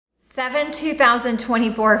7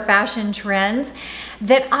 2024 fashion trends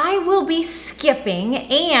that I will be skipping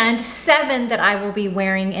and 7 that I will be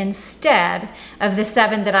wearing instead of the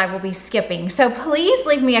 7 that I will be skipping. So please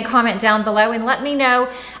leave me a comment down below and let me know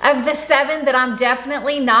of the 7 that I'm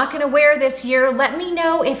definitely not gonna wear this year. Let me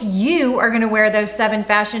know if you are gonna wear those 7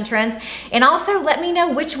 fashion trends, and also let me know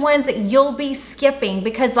which ones you'll be skipping,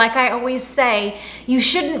 because like I always say, you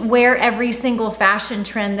shouldn't wear every single fashion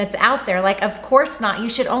trend that's out there. Like, of course not. You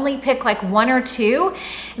should only pick like 1 or 2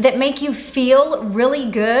 that make you feel really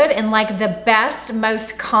good and like the best,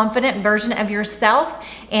 most confident version of yourself.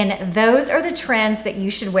 And those are the trends that you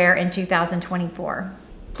should wear in 2024.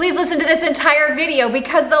 Please listen to this entire video,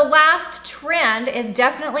 because the last trend is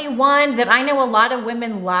definitely one that I know a lot of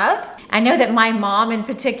women love. I know that my mom in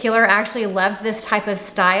particular actually loves this type of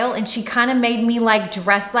style, and she kind of made me like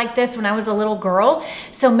dress like this when I was a little girl.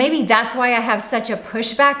 So maybe that's why I have such a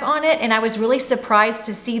pushback on it, and I was really surprised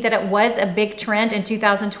to see that it was a big trend in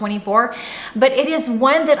 2024. But it is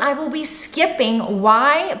one that I will be skipping.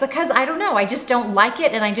 Why? Because I don't know, I just don't like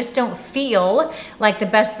it, and I just don't feel like the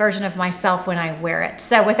best version of myself when I wear it.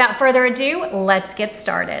 So without further ado, let's get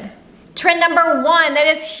started. Trend number 1 that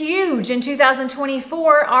is huge in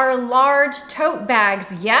 2024 are large tote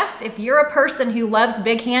bags. Yes, if you're a person who loves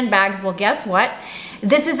big handbags, well, guess what?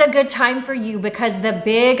 This is a good time for you, because the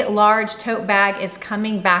big, large tote bag is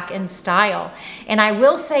coming back in style. And I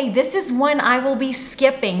will say this is one I will be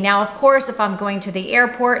skipping. Now, of course, if I'm going to the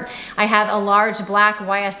airport, I have a large black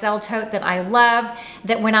YSL tote that I love,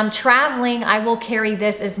 that when I'm traveling, I will carry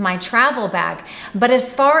this as my travel bag. But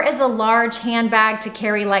as far as a large handbag to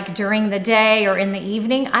carry like during the day or in the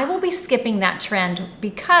evening, I will be skipping that trend,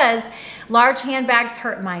 because large handbags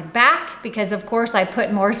hurt my back, because of course I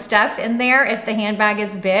put more stuff in there if the handbag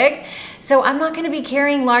is big. So I'm not gonna be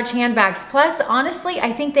carrying large handbags. Plus, honestly,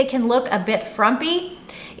 I think they can look a bit frumpy.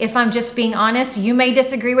 If I'm just being honest, you may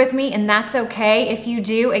disagree with me, and that's okay. If you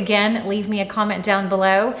do, again, leave me a comment down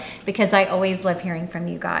below, because I always love hearing from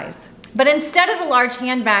you guys. But instead of the large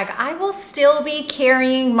handbag, I will still be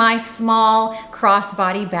carrying my small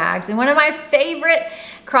crossbody bags. And one of my favorite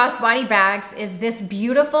crossbody bags is this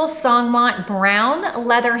beautiful Songmont brown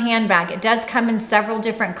leather handbag. It does come in several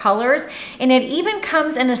different colors, and it even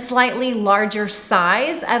comes in a slightly larger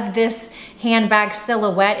size of this handbag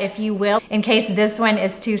silhouette, if you will, in case this one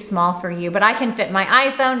is too small for you. But I can fit my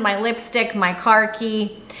iPhone, my lipstick, my car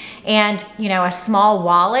key, and you know, a small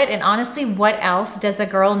wallet. And honestly, what else does a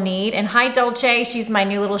girl need? And hi Dolce, she's my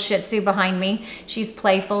new little Shih Tzu behind me. She's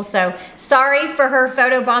playful, so sorry for her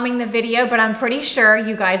photobombing the video, but I'm pretty sure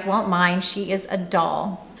you guys won't mind. She is a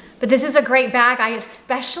doll. But this is a great bag. I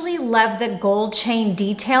especially love the gold chain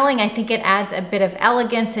detailing. I think it adds a bit of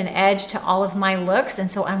elegance and edge to all of my looks,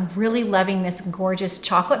 and so I'm really loving this gorgeous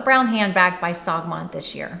chocolate brown handbag by Songmont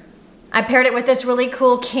this year. I paired it with this really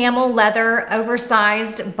cool camel leather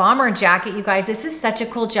oversized bomber jacket. You guys, this is such a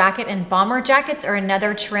cool jacket, and bomber jackets are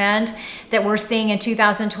another trend that we're seeing in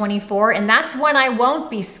 2024, and that's one I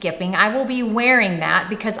won't be skipping. I will be wearing that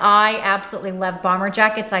because I absolutely love bomber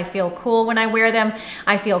jackets. I feel cool when I wear them.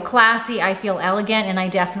 I feel classy, I feel elegant, and I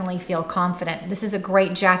definitely feel confident. This is a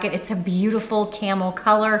great jacket. It's a beautiful camel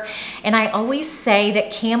color, and I always say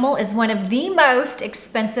that camel is one of the most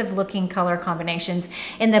expensive looking color combinations.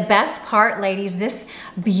 And the best part, ladies, this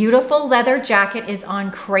beautiful leather jacket is on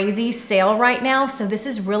crazy sale right now, so this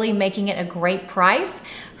is really making it a great price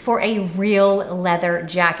for a real leather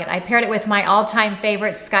jacket. I paired it with my all-time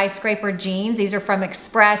favorite skyscraper jeans. These are from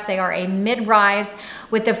Express. They are a mid-rise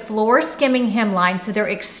with the floor skimming hemline, so they're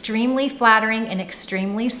extremely flattering and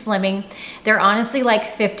extremely slimming. They're honestly like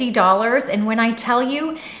 $50, and when I tell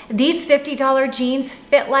you, these $50 jeans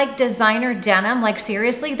fit like designer denim. Like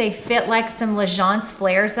seriously, they fit like some Legence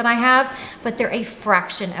flares that I have, but they're a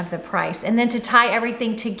fraction of the price. And then to tie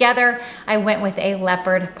everything together, I went with a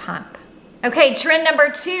leopard pump. Okay, trend number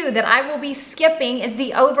 2 that I will be skipping is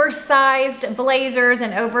the oversized blazers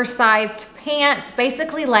and oversized pants.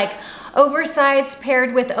 Basically like oversized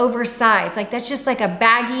paired with oversized. Like that's just like a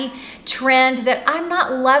baggy trend that I'm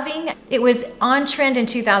not loving. It was on trend in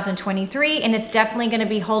 2023, and it's definitely gonna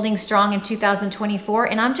be holding strong in 2024,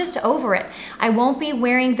 and I'm just over it. I won't be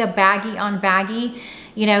wearing the baggy on baggy,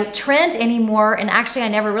 you know, trend anymore. And actually I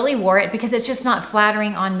never really wore it because it's just not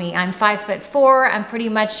flattering on me. I'm 5'4", I'm pretty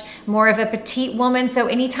much more of a petite woman. So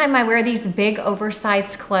anytime I wear these big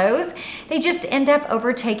oversized clothes, they just end up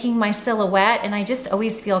overtaking my silhouette, and I just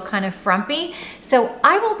always feel kind of frumpy. So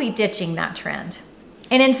I will be ditching that trend.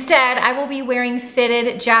 And instead, I will be wearing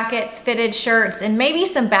fitted jackets, fitted shirts, and maybe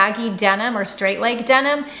some baggy denim or straight leg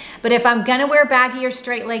denim. But if I'm gonna wear baggy or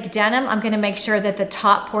straight leg denim, I'm gonna make sure that the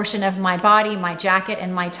top portion of my body, my jacket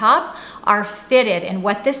and my top are fitted. And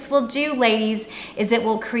what this will do, ladies, is it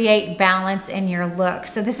will create balance in your look.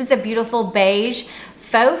 So this is a beautiful beige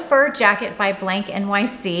faux fur jacket by Blank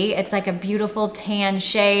NYC. It's like a beautiful tan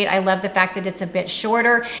shade. I love the fact that it's a bit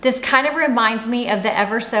shorter. This kind of reminds me of the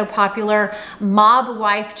ever so popular mob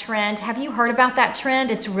wife trend. Have you heard about that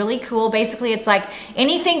trend? It's really cool. Basically, it's like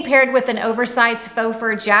anything paired with an oversized faux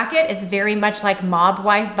fur jacket is very much like mob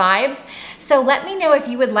wife vibes. So let me know if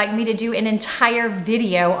you would like me to do an entire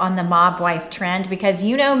video on the mob wife trend, because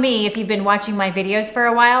you know me, if you've been watching my videos for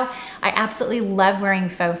a while, I absolutely love wearing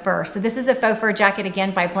faux fur. So this is a faux fur jacket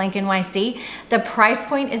again by Blank NYC. The price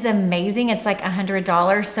point is amazing. It's like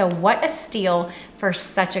 $100. So what a steal for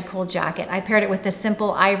such a cool jacket. I paired it with the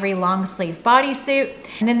simple ivory long sleeve bodysuit.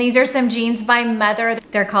 And then these are some jeans by Mother.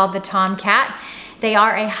 They're called the Tomcat. They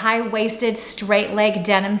are a high-waisted straight leg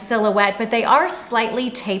denim silhouette, but they are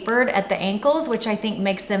slightly tapered at the ankles, which I think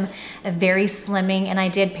makes them very slimming. And I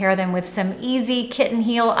did pair them with some easy kitten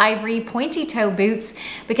heel ivory pointy toe boots,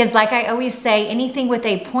 because like I always say, anything with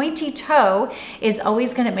a pointy toe is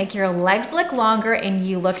always gonna make your legs look longer and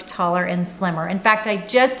you look taller and slimmer. In fact, I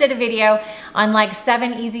just did a video on like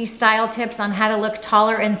 7 easy style tips on how to look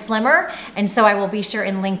taller and slimmer. And so I will be sure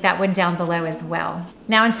and link that one down below as well.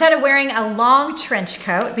 Now, instead of wearing a long trench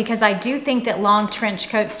coat, because I do think that long trench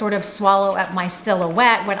coats sort of swallow up my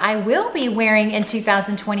silhouette, what I will be wearing in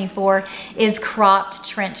 2024 is cropped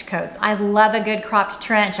trench coats. I love a good cropped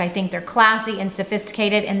trench. I think they're classy and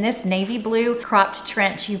sophisticated. And this navy blue cropped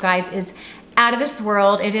trench, you guys, is out of this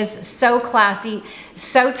world. It is so classy,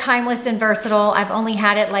 so timeless and versatile. I've only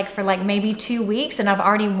had it for maybe 2 weeks, and I've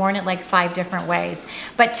already worn it like 5 different ways.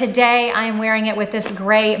 But today I am wearing it with this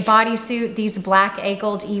gray bodysuit, these black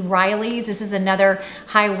ankled E. Rileys. This is another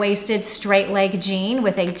high-waisted straight leg jean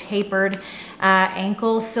with a tapered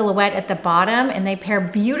ankle silhouette at the bottom, and they pair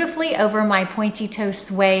beautifully over my pointy toe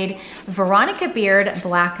suede Veronica Beard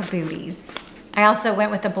black booties. I also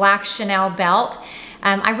went with a black Chanel belt.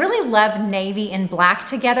 I really love navy and black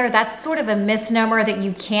together. That's sort of a misnomer that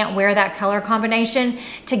you can't wear that color combination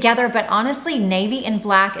together, but honestly, navy and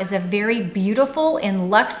black is a very beautiful and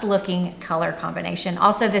luxe looking color combination.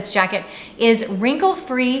 Also, this jacket is wrinkle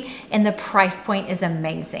free and the price point is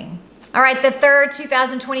amazing. All right, the third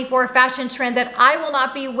 2024 fashion trend that I will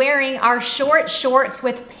not be wearing are short shorts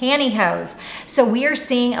with pantyhose. So we are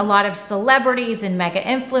seeing a lot of celebrities and mega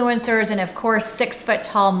influencers and of course 6-foot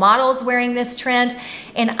tall models wearing this trend.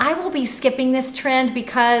 And I will be skipping this trend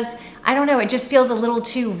because I don't know, it just feels a little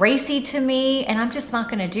too racy to me, and I'm just not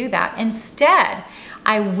gonna do that. Instead,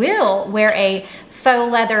 I will wear a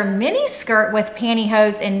faux leather mini skirt with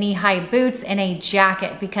pantyhose and knee-high boots and a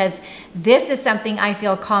jacket, because this is something I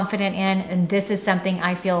feel confident in, and this is something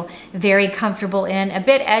I feel very comfortable in, a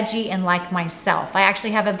bit edgy and like myself. I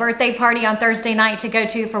actually have a birthday party on Thursday night to go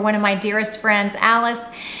to for one of my dearest friends, Alice,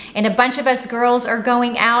 and a bunch of us girls are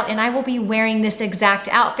going out, and I will be wearing this exact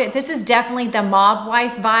outfit. This is definitely the mob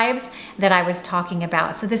wife vibes that I was talking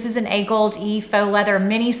about. So this is an A Gold E faux leather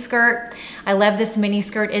mini skirt. I love this mini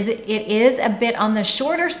skirt. It is a bit on the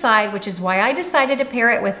shorter side, which is why I decided to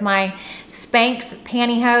pair it with my Spanx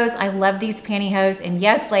pantyhose. I love these pantyhose, and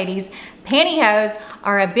yes, ladies, pantyhose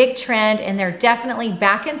are a big trend, and they're definitely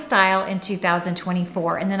back in style in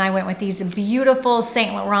 2024. And then I went with these beautiful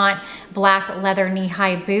Saint Laurent black leather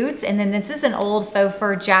knee-high boots. And then this is an old faux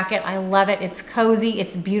fur jacket. I love it. It's cozy.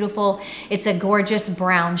 It's beautiful. It's a gorgeous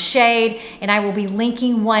brown shade. And I will be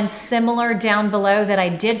linking one similar down below that I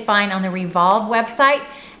did find on the Revolve website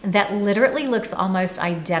that literally looks almost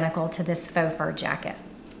identical to this faux fur jacket.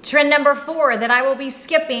 Trend number 4 that I will be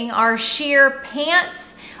skipping are sheer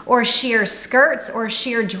pants or sheer skirts or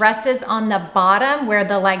sheer dresses on the bottom where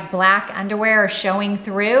the black underwear are showing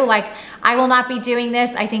through. I will not be doing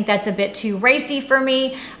this. I think that's a bit too racy for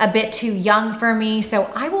me, a bit too young for me.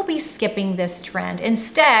 So I will be skipping this trend.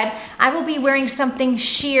 Instead, I will be wearing something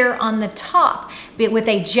sheer on the top, but with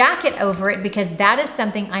a jacket over it, because that is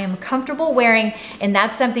something I am comfortable wearing, and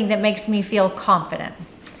that's something that makes me feel confident.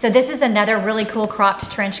 So this is another really cool cropped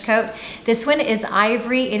trench coat. This one is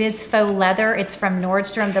ivory. It is faux leather. It's from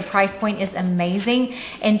Nordstrom. The price point is amazing.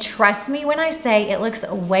 And trust me when I say it looks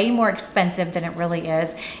way more expensive than it really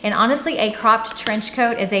is. And honestly, a cropped trench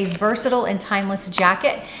coat is a versatile and timeless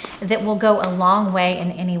jacket that will go a long way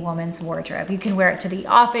in any woman's wardrobe. You can wear it to the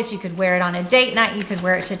office. You could wear it on a date night. You could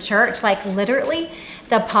wear it to church. Literally,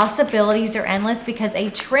 the possibilities are endless because a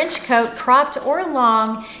trench coat, cropped or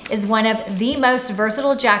long, is one of the most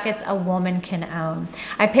versatile jackets a woman can own.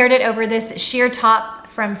 I paired it over this sheer top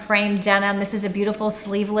from Frame Denim. This is a beautiful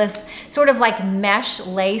sleeveless, sort of like mesh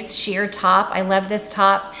lace sheer top. I love this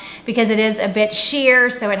top because it is a bit sheer,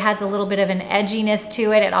 so it has a little bit of an edginess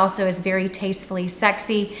to it. It also is very tastefully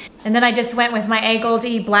sexy. And then I just went with my A Gold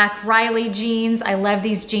E Black Riley jeans. I love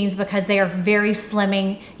these jeans because they are very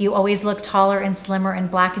slimming. You always look taller and slimmer in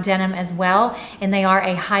black denim as well. And they are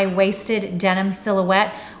a high-waisted denim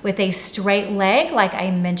silhouette with a straight leg like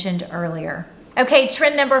I mentioned earlier. Okay,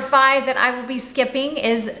 trend number 5 that I will be skipping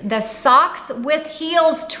is the socks with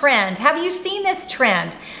heels trend. Have you seen this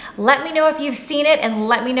trend? Let me know if you've seen it and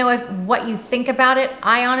let me know what you think about it.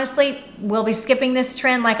 I honestly will be skipping this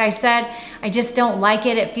trend. Like I said, I just don't like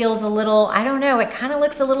it. It feels a little, I don't know, it kind of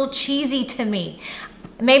looks a little cheesy to me.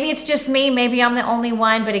 Maybe it's just me, maybe I'm the only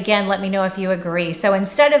one, but again, let me know if you agree. So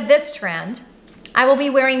instead of this trend, I will be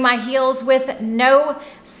wearing my heels with no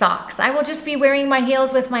socks. I will just be wearing my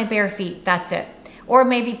heels with my bare feet. That's it. Or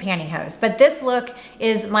maybe pantyhose. But this look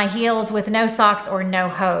is my heels with no socks or no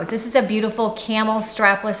hose. This is a beautiful camel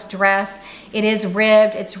strapless dress. It is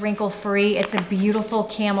ribbed, it's wrinkle free, it's a beautiful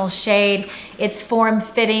camel shade. It's form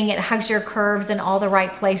fitting, it hugs your curves in all the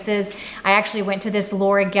right places. I actually went to this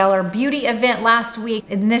Laura Geller beauty event last week,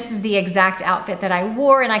 and this is the exact outfit that I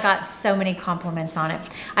wore, and I got so many compliments on it.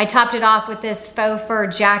 I topped it off with this faux fur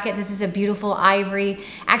jacket. This is a beautiful ivory.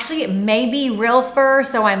 Actually, it may be real fur,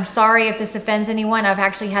 so I'm sorry if this offends anyone. I've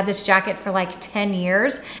actually had this jacket for like 10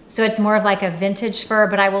 years, so it's more of like a vintage fur,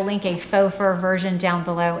 but I will link a faux fur version down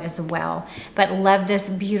below as well. But love this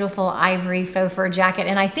beautiful ivory faux fur jacket,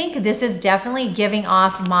 and I think this is definitely giving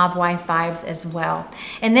off mob wife vibes as well.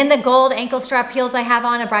 And then the gold ankle strap heels I have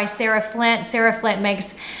on are by Sarah Flint. Sarah Flint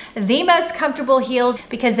makes the most comfortable heels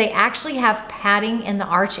because they actually have padding in the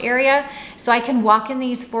arch area, so I can walk in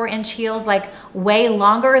these 4-inch heels like way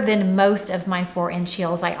longer than most of my 4-inch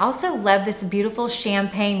heels. I also love this beautiful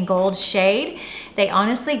champagne gold shade. They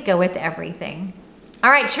honestly go with everything. All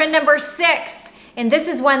right, trend number 6. And this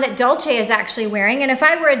is one that Dolce is actually wearing. And if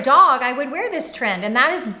I were a dog, I would wear this trend. And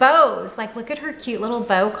that is bows. Like, look at her cute little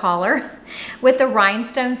bow collar with the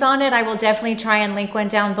rhinestones on it. I will definitely try and link one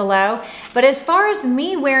down below. But as far as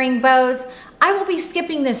me wearing bows, I will be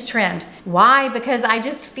skipping this trend. Why? Because I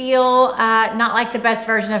just feel not like the best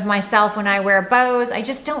version of myself when I wear bows. I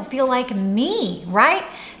just don't feel like me, right?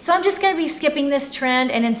 So I'm just gonna be skipping this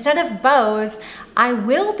trend, and instead of bows, I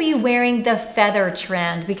will be wearing the feather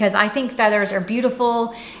trend because I think feathers are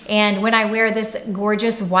beautiful, and when I wear this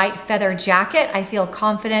gorgeous white feather jacket, I feel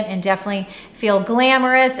confident and definitely feel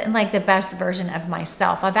glamorous and like the best version of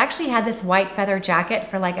myself. I've actually had this white feather jacket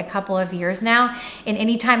for like a couple of years now, and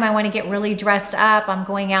anytime I want to get really dressed up, I'm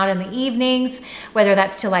going out in the evenings, whether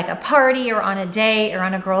that's to like a party or on a date or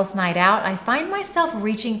on a girls' night out, I find myself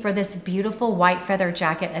reaching for this beautiful white feather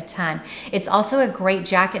jacket a ton. It's also a great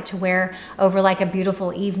jacket to wear over like a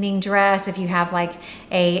beautiful evening dress if you have like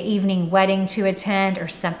a evening wedding to attend or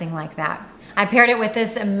something like that. I paired it with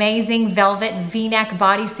this amazing velvet V-neck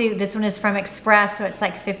bodysuit. This one is from Express, so it's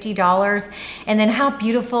like $50. And then how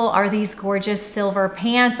beautiful are these gorgeous silver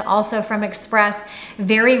pants, also from Express,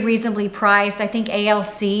 very reasonably priced. I think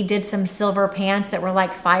ALC did some silver pants that were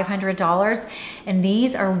like $500. And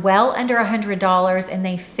these are well under $100, and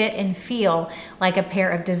they fit and feel like a pair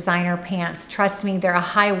of designer pants. Trust me, they're a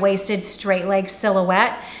high-waisted, straight-leg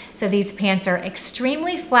silhouette. So these pants are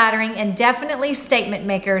extremely flattering and definitely statement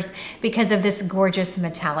makers because of this gorgeous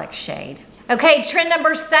metallic shade. Okay, trend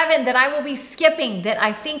number 7 that I will be skipping that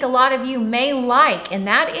I think a lot of you may like, and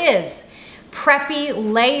that is preppy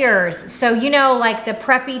layers. So, you know, like the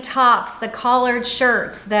preppy tops, the collared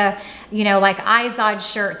shirts, the, you know, like Izod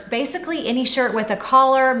shirts, basically any shirt with a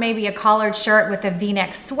collar, maybe a collared shirt with a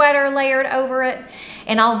V-neck sweater layered over it.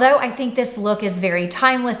 And although I think this look is very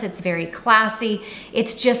timeless, it's very classy,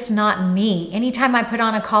 it's just not me. Anytime I put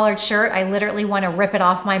on a collared shirt, I literally want to rip it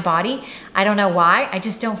off my body. I don't know why, I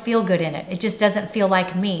just don't feel good in it. It just doesn't feel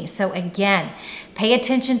like me. So again, pay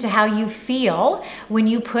attention to how you feel when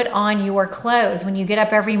you put on your clothes. When you get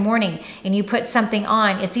up every morning and you put something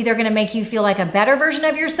on, it's either gonna make you feel like a better version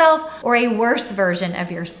of yourself or a worse version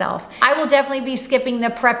of yourself. I will definitely be skipping the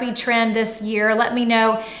preppy trend this year. Let me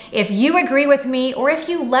know if you agree with me or if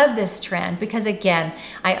you love this trend, because again,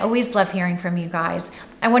 I always love hearing from you guys.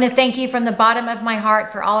 I want to thank you from the bottom of my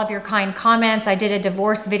heart for all of your kind comments. I did a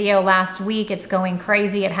divorce video last week. It's going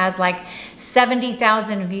crazy. It has like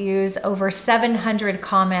 70,000 views, over 700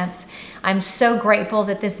 comments. I'm so grateful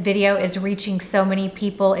that this video is reaching so many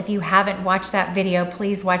people. If you haven't watched that video,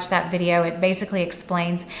 please watch that video. It basically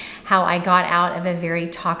explains how I got out of a very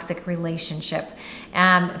toxic relationship.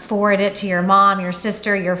 Forward it to your mom, your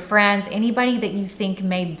sister, your friends, anybody that you think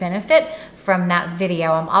may benefit from that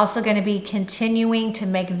video. I'm also going to be continuing to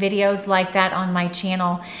make videos like that on my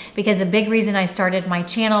channel, because a big reason I started my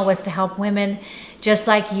channel was to help women just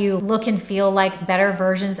like you look and feel like better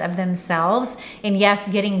versions of themselves. And yes,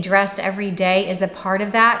 getting dressed every day is a part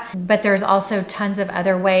of that, but there's also tons of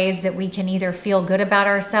other ways that we can either feel good about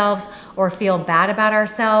ourselves or feel bad about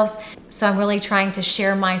ourselves. So I'm really trying to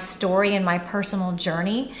share my story and my personal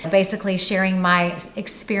journey, basically sharing my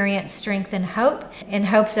experience, strength, and hope in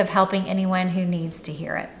hopes of helping anyone who needs to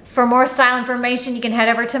hear it. For more style information, you can head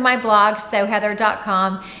over to my blog,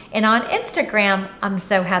 SoHeather.com, and on Instagram, I'm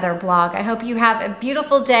SoHeatherBlog. I hope you have a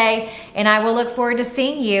beautiful day, and I will look forward to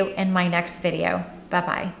seeing you in my next video.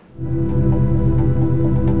 Bye-bye.